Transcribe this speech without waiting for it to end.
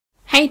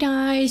Hey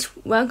guys,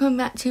 welcome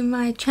back to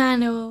my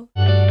channel.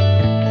 I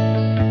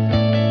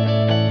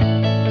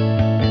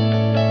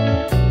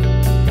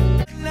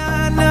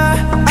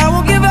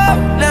won't give up,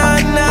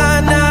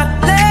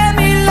 let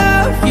me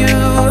love you.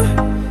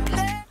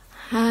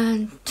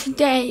 And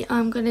today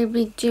I'm going to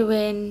be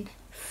doing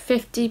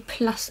 50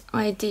 plus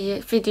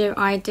video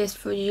ideas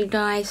for you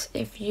guys.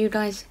 If you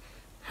guys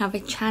have a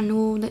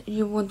channel that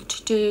you want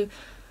to do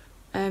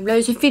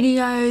loads of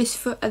videos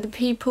for other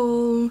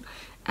people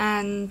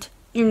and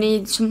you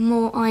need some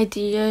more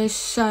ideas,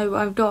 so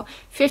I've got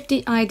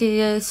 50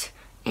 ideas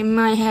in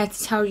my head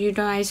to tell you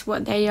guys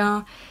what they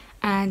are,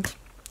 and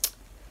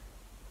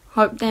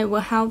hope they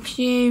will help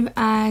you.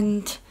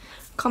 And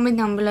comment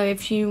down below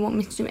if you want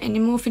me to do any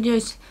more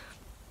videos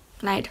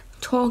like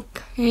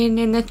talking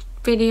in the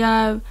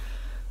video,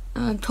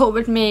 talk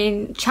with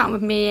me, chat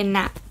with me and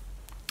that.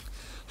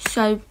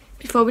 So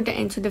before we get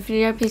into the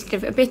video, please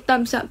give it a big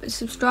thumbs up,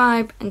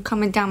 subscribe and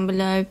comment down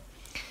below,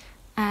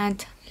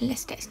 and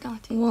let's get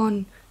started.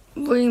 1.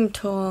 Room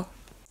tour.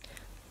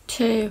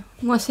 2.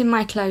 What's in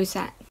my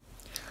closet.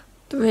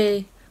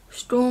 3.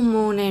 School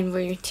morning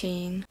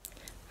routine.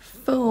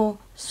 4.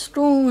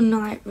 School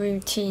night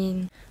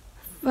routine.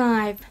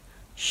 5.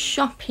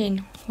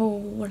 Shopping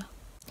haul.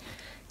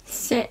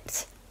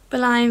 6.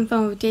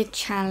 Blindfolded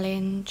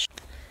challenge.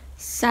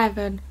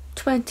 7.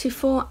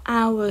 24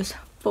 hours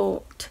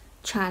thought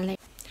challenge.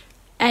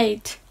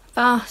 8.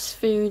 Fast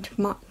food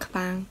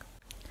mukbang.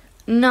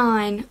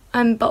 9.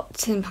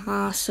 Unboxing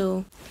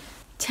parcel.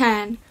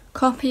 10.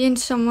 Copying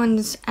someone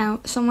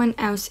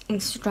else's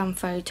Instagram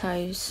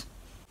photos.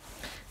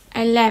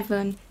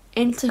 11.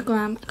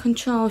 Instagram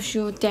controls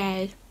your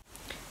day.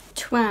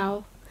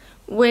 12.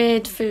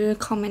 Weird food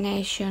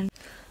combination.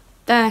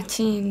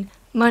 13.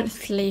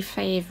 Monthly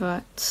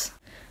favourites.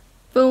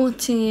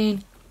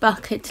 14.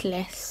 Bucket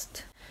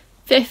list.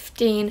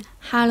 15.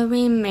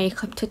 Halloween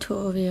makeup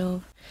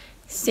tutorial.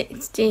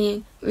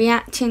 16.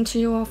 Reacting to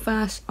your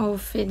first old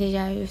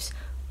videos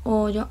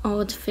or your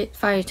old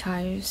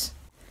photos.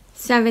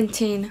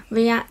 17.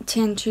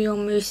 Reacting to your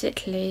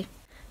Musical.ly.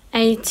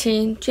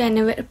 18.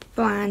 Generate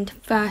brand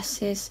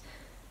versus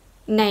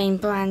name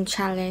brand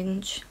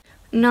challenge.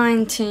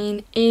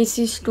 19.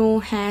 Easy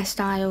school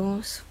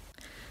hairstyles.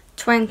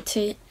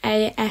 20.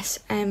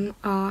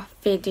 ASMR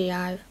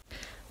video.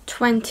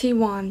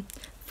 21.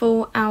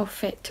 Full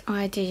outfit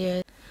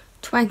ideas.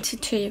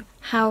 22.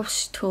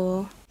 House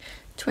tour.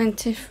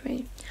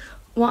 23.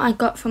 What I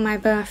got for my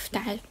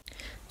birthday.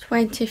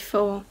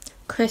 24.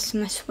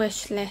 Christmas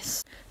wish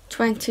list.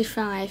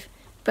 25.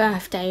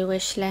 Birthday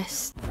wish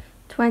list.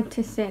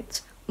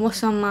 26.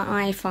 What's on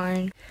my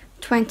iPhone.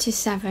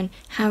 27.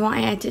 How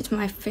I edit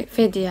my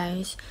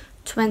videos.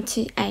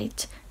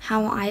 28.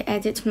 How I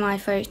edit my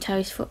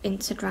photos for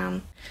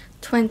Instagram.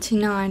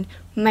 29.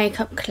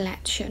 Makeup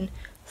collection.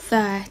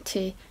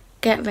 30.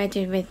 Get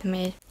ready with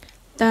me.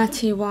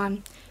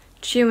 31.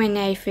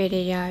 Q&A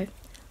video.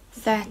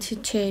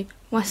 32.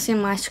 What's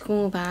in my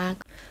school bag.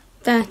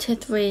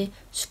 33.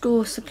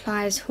 School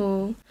supplies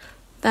haul.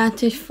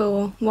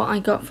 34. What I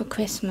got for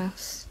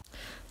Christmas.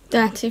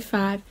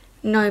 35.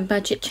 No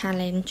budget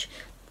challenge.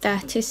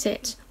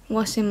 36.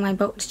 What's in my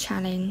box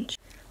challenge.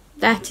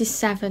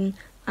 37.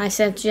 I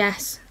said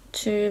yes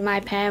to my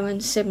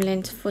parents'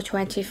 siblings for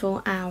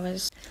 24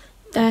 hours.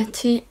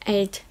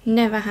 38.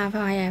 Never have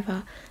I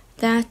ever.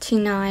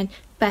 39.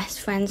 Best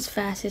friends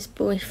versus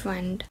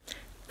boyfriend.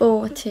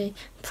 40.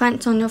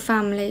 Pranks on your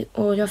family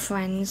or your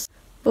friends.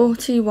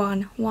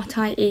 41. What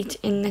I eat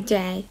in the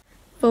day.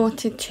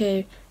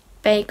 42.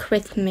 Bake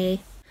with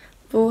me.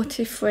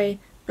 43.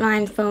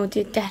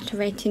 Blindfolded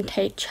decorating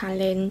cake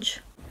challenge.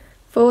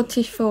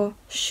 44.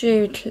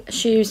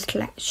 Shoes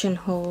collection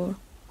haul.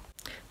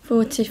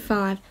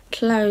 45.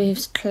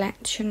 Clothes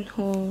collection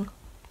haul.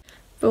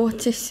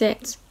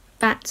 46.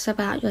 Facts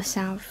about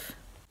yourself.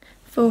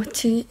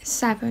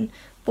 47.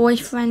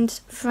 Boyfriends,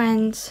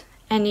 friends,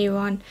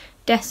 anyone.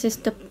 Guesses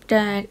the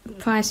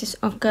prices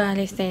of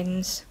girly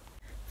things.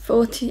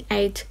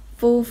 48.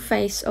 Full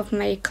face of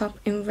makeup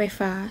in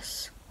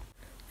reverse.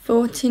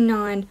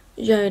 49.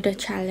 Yoga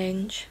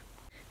challenge.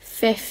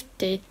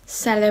 50.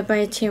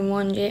 Celebrating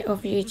 1 year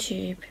of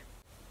YouTube.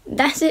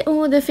 That's it,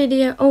 all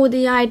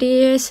the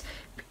ideas.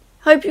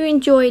 Hope you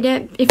enjoyed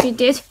it. If you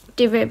did,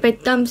 give it a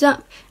big thumbs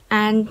up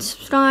and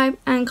subscribe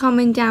and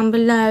comment down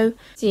below.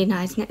 See you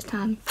guys next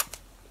time.